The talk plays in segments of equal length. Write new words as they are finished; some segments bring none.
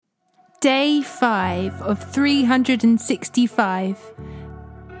Day 5 of 365,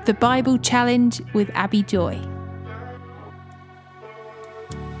 the Bible Challenge with Abi Joy.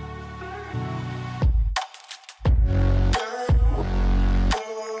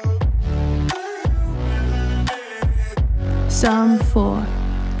 Psalm 4,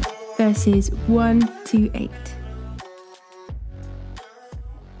 verses 1 to 8.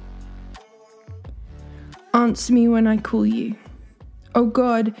 Answer me when I call you. O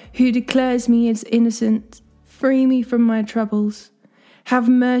God, who declares me as innocent, free me from my troubles. Have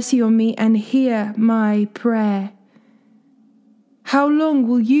mercy on me and hear my prayer. How long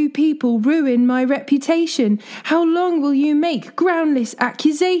will you people ruin my reputation? How long will you make groundless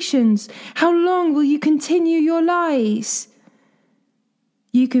accusations? How long will you continue your lies?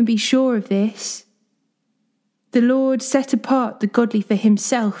 You can be sure of this. The Lord set apart the godly for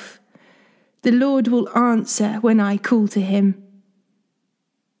himself. The Lord will answer when I call to him.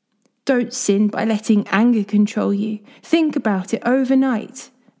 Don't sin by letting anger control you. Think about it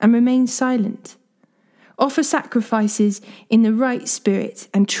overnight and remain silent. Offer sacrifices in the right spirit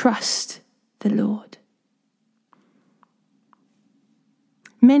and trust the Lord.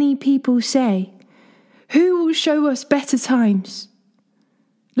 Many people say, "Who will show us better times?"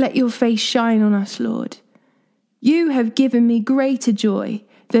 Let your face shine on us, Lord. You have given me greater joy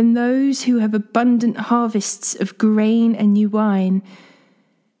than those who have abundant harvests of grain and new wine.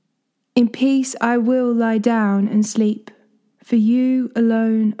 In peace I will lie down and sleep, for you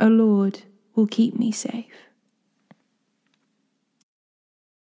alone, O Lord, will keep me safe.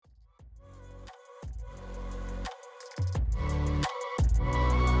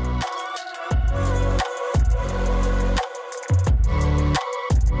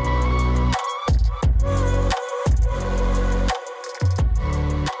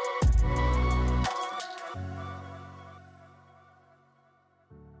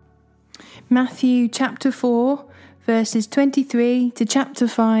 Matthew chapter 4, verses 23 to chapter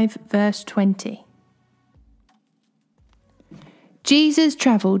 5, verse 20. Jesus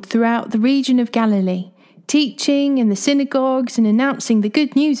travelled throughout the region of Galilee, teaching in the synagogues and announcing the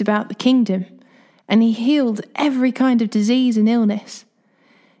good news about the kingdom, and he healed every kind of disease and illness.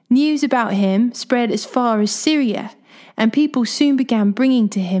 News about him spread as far as Syria, and people soon began bringing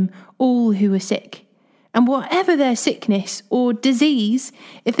to him all who were sick. And whatever their sickness or disease,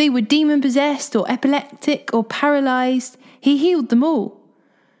 if they were demon-possessed or epileptic or paralysed, he healed them all.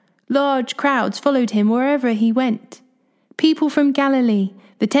 Large crowds followed him wherever he went. People from Galilee,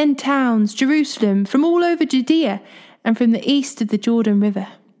 the 10 towns, Jerusalem, from all over Judea, and from the east of the Jordan River.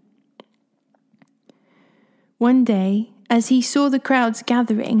 One day, as he saw the crowds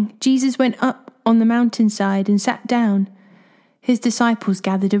gathering, Jesus went up on the mountainside and sat down. His disciples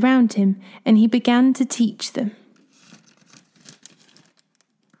gathered around him, and he began to teach them.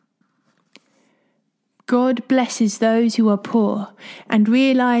 God blesses those who are poor and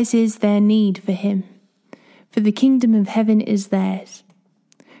realizes their need for him, for the kingdom of heaven is theirs.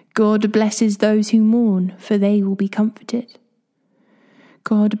 God blesses those who mourn, for they will be comforted.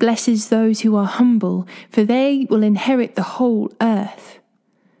 God blesses those who are humble, for they will inherit the whole earth.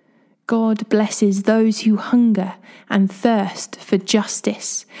 God blesses those who hunger and thirst for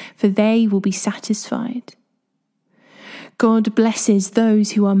justice, for they will be satisfied. God blesses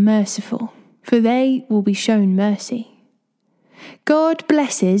those who are merciful, for they will be shown mercy. God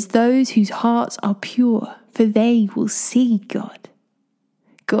blesses those whose hearts are pure, for they will see God.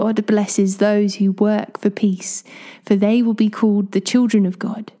 God blesses those who work for peace, for they will be called the children of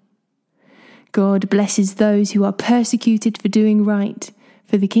God. God blesses those who are persecuted for doing right,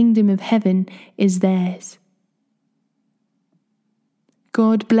 for the kingdom of heaven is theirs.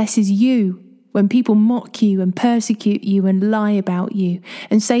 God blesses you when people mock you and persecute you and lie about you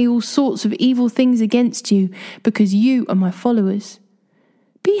and say all sorts of evil things against you because you are my followers.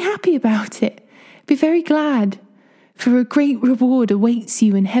 Be happy about it. Be very glad, for a great reward awaits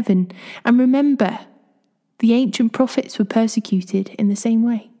you in heaven. And remember, the ancient prophets were persecuted in the same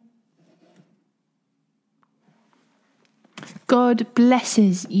way. God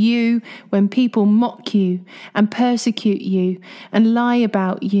blesses you when people mock you and persecute you and lie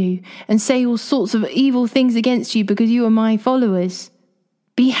about you and say all sorts of evil things against you because you are my followers.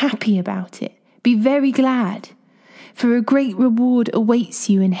 Be happy about it. Be very glad, for a great reward awaits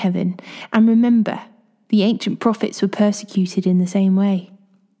you in heaven. And remember, the ancient prophets were persecuted in the same way.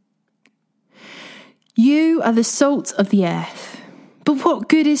 You are the salt of the earth. But what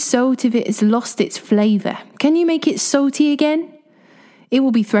good is salt if it has lost its flavour? Can you make it salty again? It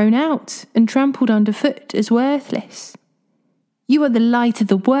will be thrown out and trampled underfoot as worthless. You are the light of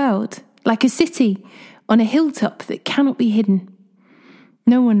the world, like a city on a hilltop that cannot be hidden.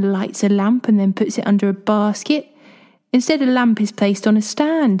 No one lights a lamp and then puts it under a basket. Instead, a lamp is placed on a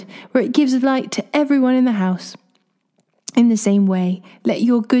stand where it gives light to everyone in the house. In the same way, let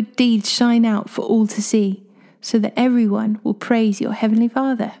your good deeds shine out for all to see, so that everyone will praise your heavenly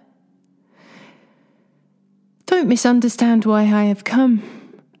Father. Don't misunderstand why I have come.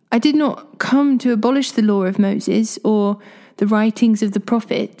 I did not come to abolish the law of Moses or the writings of the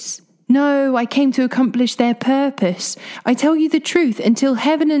prophets. No, I came to accomplish their purpose. I tell you the truth, until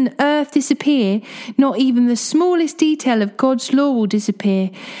heaven and earth disappear, not even the smallest detail of God's law will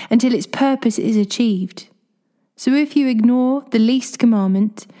disappear until its purpose is achieved. So if you ignore the least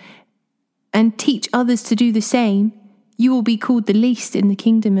commandment and teach others to do the same, you will be called the least in the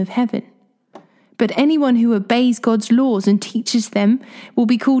kingdom of heaven. But anyone who obeys God's laws and teaches them will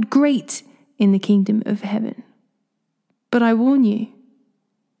be called great in the kingdom of heaven. But I warn you,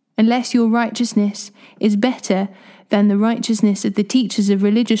 unless your righteousness is better than the righteousness of the teachers of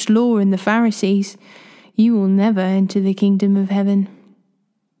religious law and the Pharisees, you will never enter the kingdom of heaven.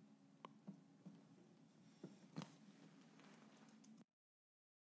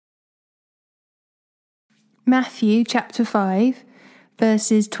 Matthew chapter 5,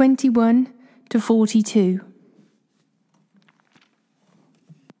 verses 21 to 42.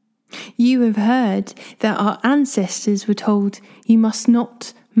 You have heard that our ancestors were told, "You must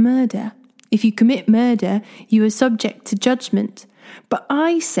not murder. If you commit murder, you are subject to judgment." But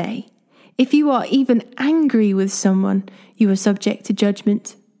I say, if you are even angry with someone, you are subject to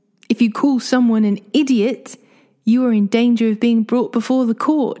judgment. If you call someone an idiot, you are in danger of being brought before the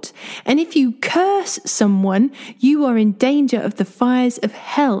court. And if you curse someone, you are in danger of the fires of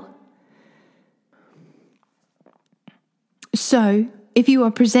hell. So, if you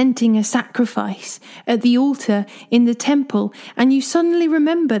are presenting a sacrifice at the altar in the temple and you suddenly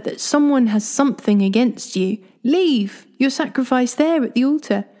remember that someone has something against you, leave your sacrifice there at the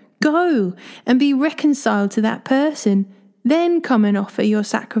altar. Go and be reconciled to that person. Then come and offer your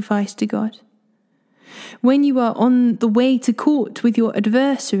sacrifice to God. When you are on the way to court with your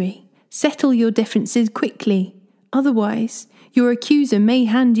adversary, settle your differences quickly. Otherwise, your accuser may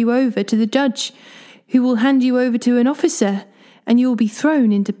hand you over to the judge, who will hand you over to an officer, and you will be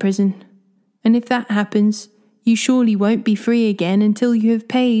thrown into prison. And if that happens, you surely won't be free again until you have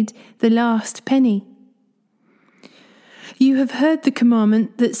paid the last penny. You have heard the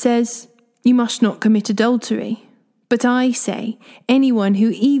commandment that says, "You must not commit adultery." But I say, anyone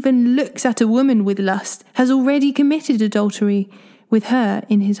who even looks at a woman with lust has already committed adultery with her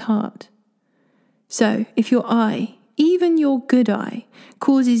in his heart. So, if your eye, even your good eye,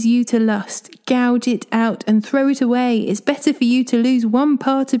 causes you to lust, gouge it out and throw it away. It's better for you to lose one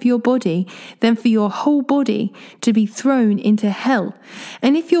part of your body than for your whole body to be thrown into hell.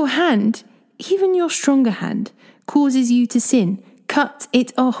 And if your hand, even your stronger hand, causes you to sin, cut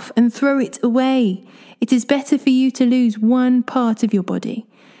it off and throw it away. It is better for you to lose one part of your body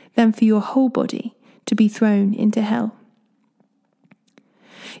than for your whole body to be thrown into hell.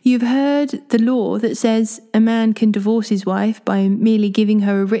 You've heard the law that says a man can divorce his wife by merely giving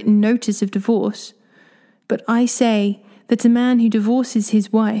her a written notice of divorce. But I say that a man who divorces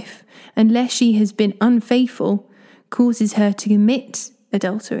his wife, unless she has been unfaithful, causes her to commit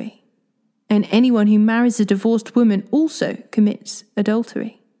adultery. And anyone who marries a divorced woman also commits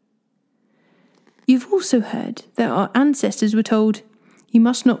adultery. You've also heard that our ancestors were told, "You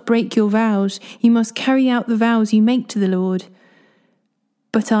must not break your vows, you must carry out the vows you make to the Lord."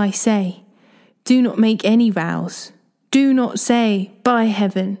 But I say, do not make any vows. Do not say, "By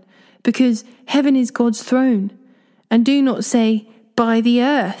heaven," because heaven is God's throne. And do not say, "By the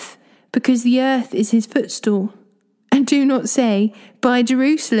earth," because the earth is his footstool. And do not say, "By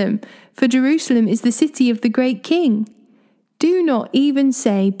Jerusalem," for Jerusalem is the city of the great king. Do not even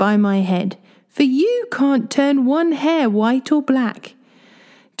say, "By my head," for you can't turn one hair white or black.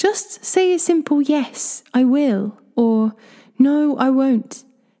 Just say a simple "Yes, I will," or "No, I won't."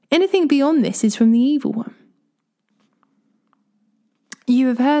 Anything beyond this is from the evil one. You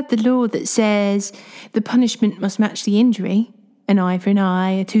have heard the law that says the punishment must match the injury, an eye for an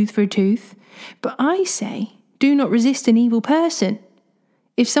eye, a tooth for a tooth. But I say, do not resist an evil person.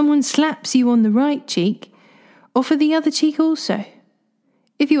 If someone slaps you on the right cheek, offer the other cheek also.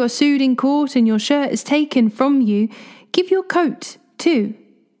 If you are sued in court and your shirt is taken from you, give your coat too.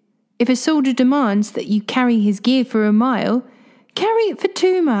 If a soldier demands that you carry his gear for a mile, carry it for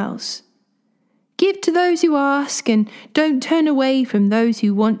 2 miles. Give to those who ask, and don't turn away from those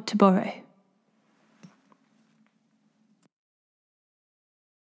who want to borrow.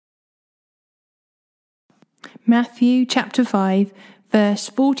 Matthew chapter 5, verse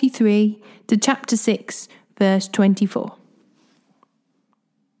 43 to chapter 6, verse 24.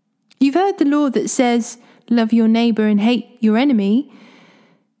 You've heard the law that says, love your neighbour and hate your enemy.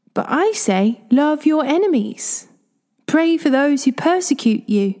 But I say, love your enemies. Pray for those who persecute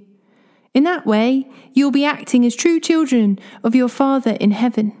you. In that way, you'll be acting as true children of your Father in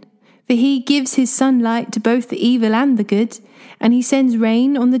heaven. For he gives his sunlight to both the evil and the good, and he sends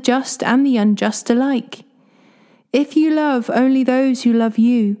rain on the just and the unjust alike. If you love only those who love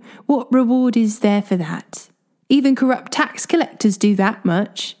you, what reward is there for that? Even corrupt tax collectors do that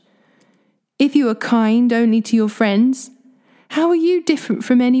much. If you are kind only to your friends, how are you different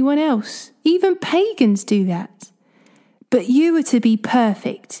from anyone else? Even pagans do that. But you are to be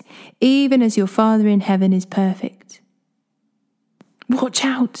perfect, even as your Father in heaven is perfect. Watch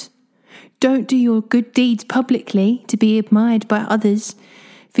out! Don't do your good deeds publicly to be admired by others,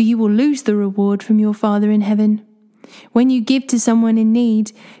 for you will lose the reward from your Father in heaven. When you give to someone in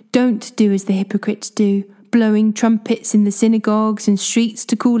need, don't do as the hypocrites do, blowing trumpets in the synagogues and streets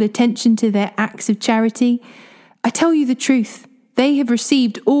to call attention to their acts of charity. I tell you the truth, they have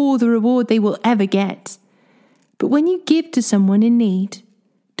received all the reward they will ever get. But when you give to someone in need,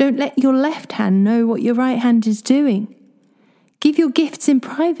 don't let your left hand know what your right hand is doing. Give your gifts in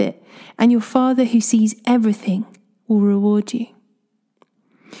private, and your Father who sees everything will reward you.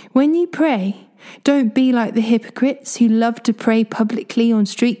 When you pray, don't be like the hypocrites who love to pray publicly on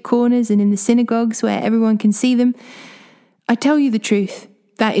street corners and in the synagogues where everyone can see them. I tell you the truth,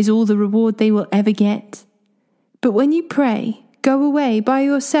 that is all the reward they will ever get. But when you pray, go away by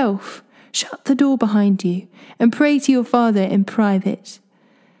yourself, shut the door behind you, and pray to your Father in private.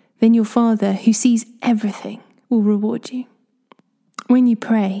 Then your Father who sees everything will reward you. When you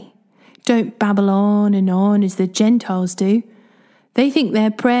pray, don't babble on and on as the Gentiles do. They think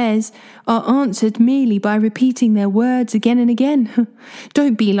their prayers are answered merely by repeating their words again and again.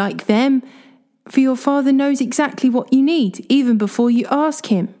 Don't be like them, for your Father knows exactly what you need, even before you ask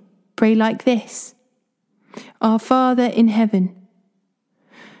him. Pray like this. Our Father in heaven,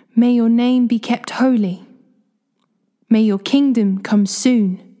 may your name be kept holy. May your kingdom come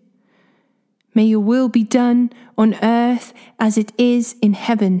soon. May your will be done on earth as it is in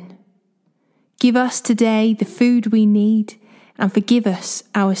heaven. Give us today the food we need, and forgive us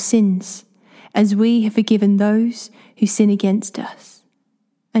our sins, as we have forgiven those who sin against us.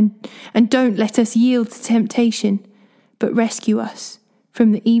 And don't let us yield to temptation, but rescue us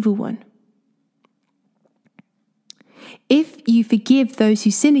from the evil one. If you forgive those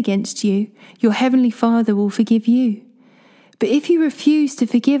who sin against you, your heavenly Father will forgive you. But if you refuse to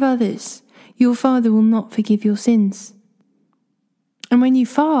forgive others, your Father will not forgive your sins. And when you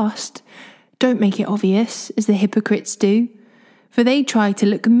fast, don't make it obvious, as the hypocrites do, for they try to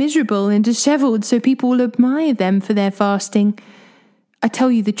look miserable and dishevelled so people will admire them for their fasting. I tell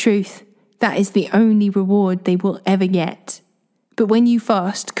you the truth, that is the only reward they will ever get. But when you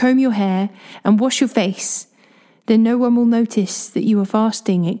fast, comb your hair and wash your face. Then no one will notice that you are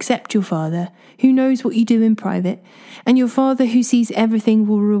fasting except your Father, who knows what you do in private, and your Father who sees everything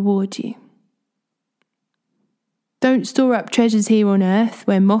will reward you. Don't store up treasures here on earth,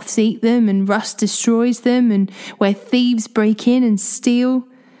 where moths eat them and rust destroys them, and where thieves break in and steal.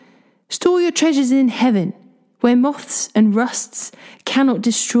 Store your treasures in heaven, where moths and rusts cannot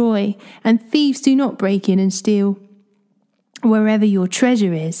destroy, and thieves do not break in and steal. Wherever your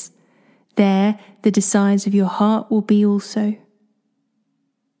treasure is, there the desires of your heart will be also.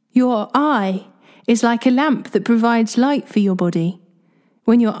 Your eye is like a lamp that provides light for your body.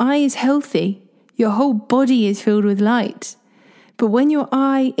 When your eye is healthy, your whole body is filled with light. But when your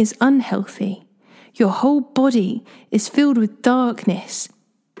eye is unhealthy, your whole body is filled with darkness.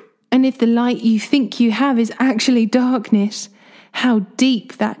 And if the light you think you have is actually darkness, how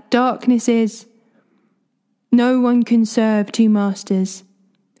deep that darkness is. No one can serve two masters,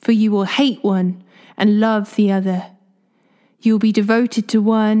 for you will hate one and love the other. You will be devoted to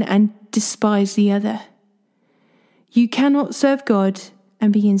one and despise the other. You cannot serve God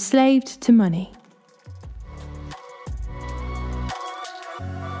and be enslaved to money.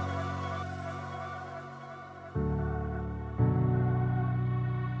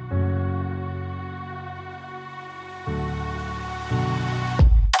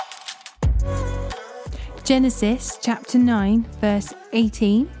 Genesis chapter 9 verse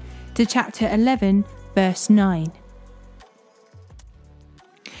 18 to chapter 11 verse 9.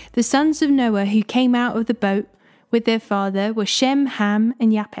 The sons of Noah who came out of the boat with their father were Shem, Ham,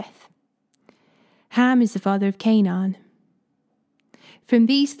 and Japheth. Ham is the father of Canaan. From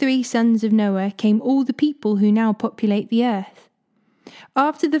these three sons of Noah came all the people who now populate the earth.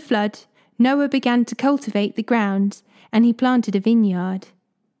 After the flood, Noah began to cultivate the ground, and he planted a vineyard.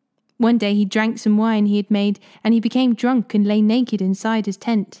 One day he drank some wine he had made, and he became drunk and lay naked inside his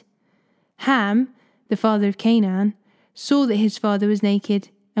tent. Ham, the father of Canaan, saw that his father was naked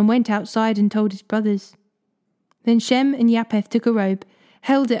and went outside and told his brothers. Then Shem and Japheth took a robe,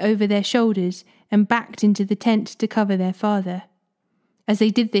 held it over their shoulders, and backed into the tent to cover their father. As they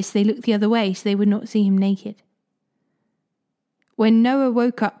did this, they looked the other way so they would not see him naked. When Noah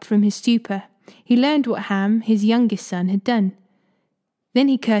woke up from his stupor, he learned what Ham, his youngest son, had done. Then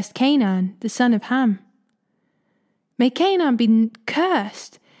he cursed Canaan, the son of Ham. "May Canaan be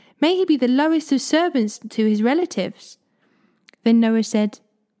cursed! May he be the lowest of servants to his relatives." Then Noah said,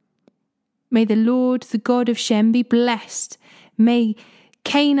 "May the Lord, the God of Shem, be blessed. May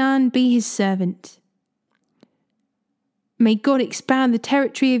Canaan be his servant. May God expand the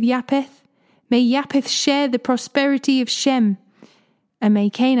territory of Japheth. May Japheth share the prosperity of Shem. And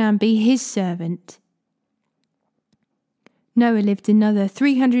may Canaan be his servant." Noah lived another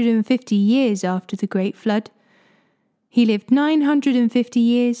 350 years after the great flood. He lived 950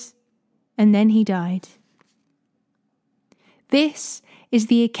 years, and then he died. This is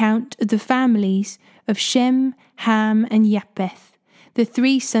the account of the families of Shem, Ham, and Japheth, the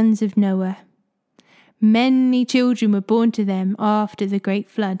 3 sons of Noah. Many children were born to them after the great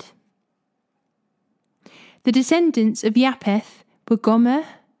flood. The descendants of Japheth were Gomer,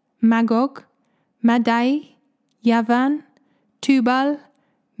 Magog, Madai, Yavan, Tubal,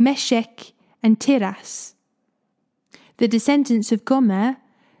 Meshech, and Tiras. The descendants of Gomer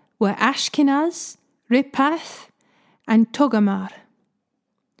were Ashkenaz, Riphath, and Togarmah.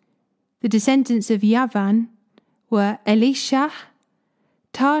 The descendants of Yavan were Elisha,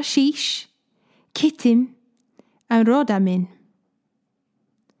 Tarshish, Kittim, and Rodamin.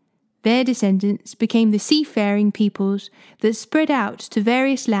 Their descendants became the seafaring peoples that spread out to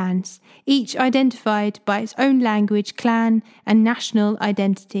various lands, each identified by its own language, clan, and national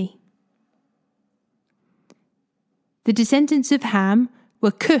identity. The descendants of Ham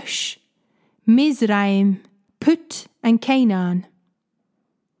were Cush, Mizraim, Put, and Canaan.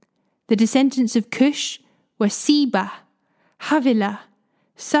 The descendants of Cush were Seba, Havilah,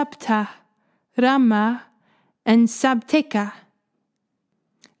 Sabta, Ramah, and Sabteka.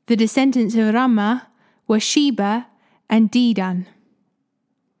 The descendants of Ramah were Sheba and Dedan.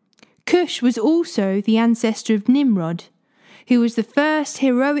 Cush was also the ancestor of Nimrod, who was the first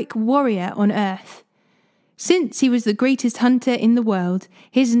heroic warrior on earth. Since he was the greatest hunter in the world,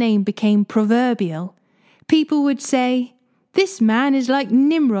 his name became proverbial. People would say, "This man is like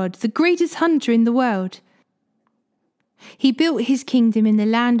Nimrod, the greatest hunter in the world." He built his kingdom in the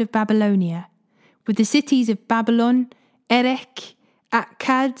land of Babylonia, with the cities of Babylon, Erech,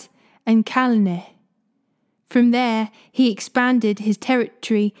 Akkad, and Calneh. From there, he expanded his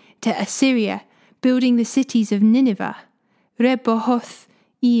territory to Assyria, building the cities of Nineveh, Rehoboth,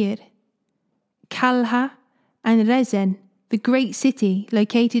 Ir, Calha, and Rezen, the great city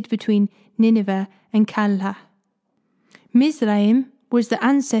located between Nineveh and Calha. Mizraim was the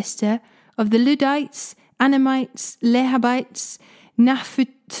ancestor of the Ludites, Anamites, Lehabites,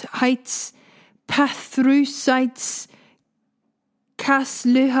 Naphutites, Pathrusites,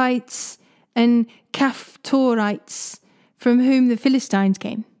 Casluhites, and Caphtorites, from whom the Philistines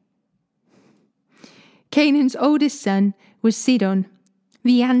came. Canaan's oldest son was Sidon,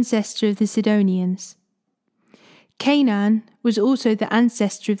 the ancestor of the Sidonians. Canaan was also the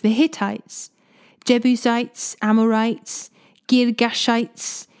ancestor of the Hittites, Jebusites, Amorites,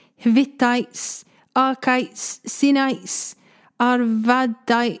 Girgashites, Hittites, Archites, Sinites,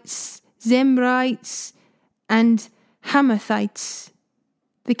 Arvadites, Zemrites, and Hamathites.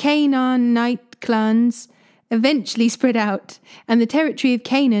 The Canaanite clans eventually spread out, and the territory of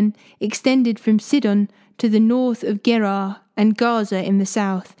Canaan extended from Sidon to the north of Gerar and Gaza in the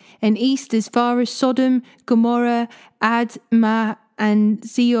south, and east as far as Sodom, Gomorrah, Admah, and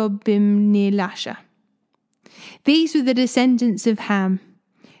Zeobim near Lasha. These were the descendants of Ham,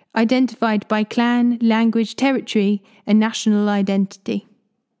 identified by clan, language, territory, and national identity.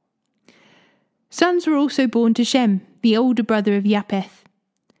 Sons were also born to Shem, the older brother of Japheth.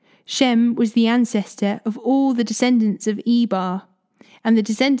 Shem was the ancestor of all the descendants of Eber, and the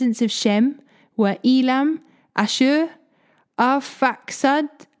descendants of Shem were Elam, Ashur, Arphaxad,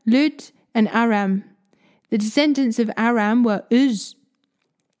 Lud, and Aram. The descendants of Aram were Uz,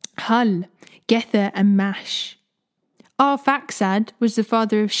 Hul, Gether, and Mash. Arphaxad was the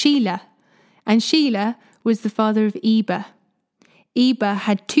father of Shelah, and Shelah was the father of Eber. Eber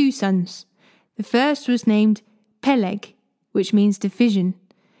had 2 sons. The first was named Peleg, which means division,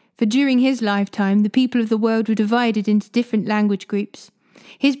 for during his lifetime the people of the world were divided into different language groups.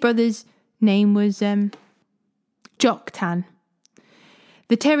 His brother's name was Joktan.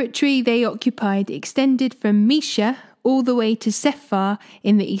 The territory they occupied extended from Mesha, all the way to Sephar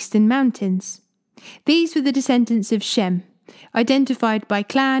in the eastern mountains. These were the descendants of Shem, identified by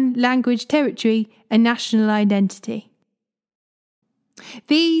clan, language, territory, and national identity.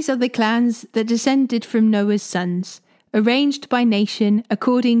 These are the clans that descended from Noah's sons, arranged by nation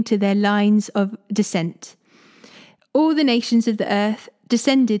according to their lines of descent. All the nations of the earth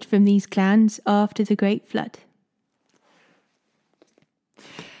descended from these clans after the great flood.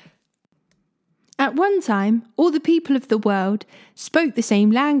 At one time, all the people of the world spoke the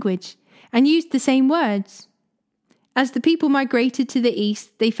same language and used the same words. As the people migrated to the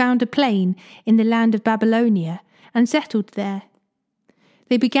east, they found a plain in the land of Babylonia and settled there.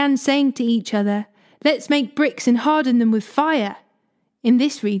 They began saying to each other, "Let's make bricks and harden them with fire." In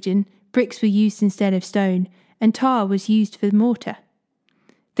this region, bricks were used instead of stone, and tar was used for mortar.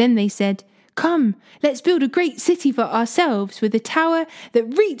 Then they said, "Come, let's build a great city for ourselves with a tower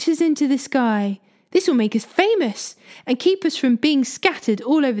that reaches into the sky. This will make us famous and keep us from being scattered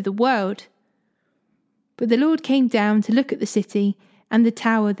all over the world." But the Lord came down to look at the city and the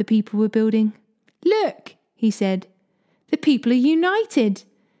tower the people were building. "Look," he said, "the people are united,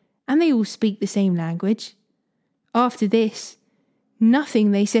 and they all speak the same language. After this,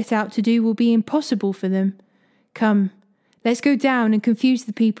 nothing they set out to do will be impossible for them. Come, let's go down and confuse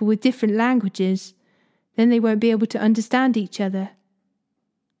the people with different languages. Then they won't be able to understand each other."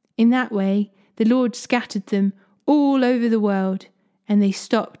 In that way, the Lord scattered them all over the world, and they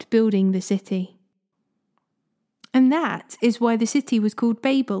stopped building the city. And that is why the city was called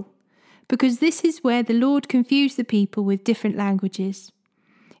Babel, because this is where the Lord confused the people with different languages.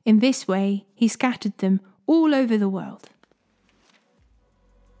 In this way, he scattered them all over the world.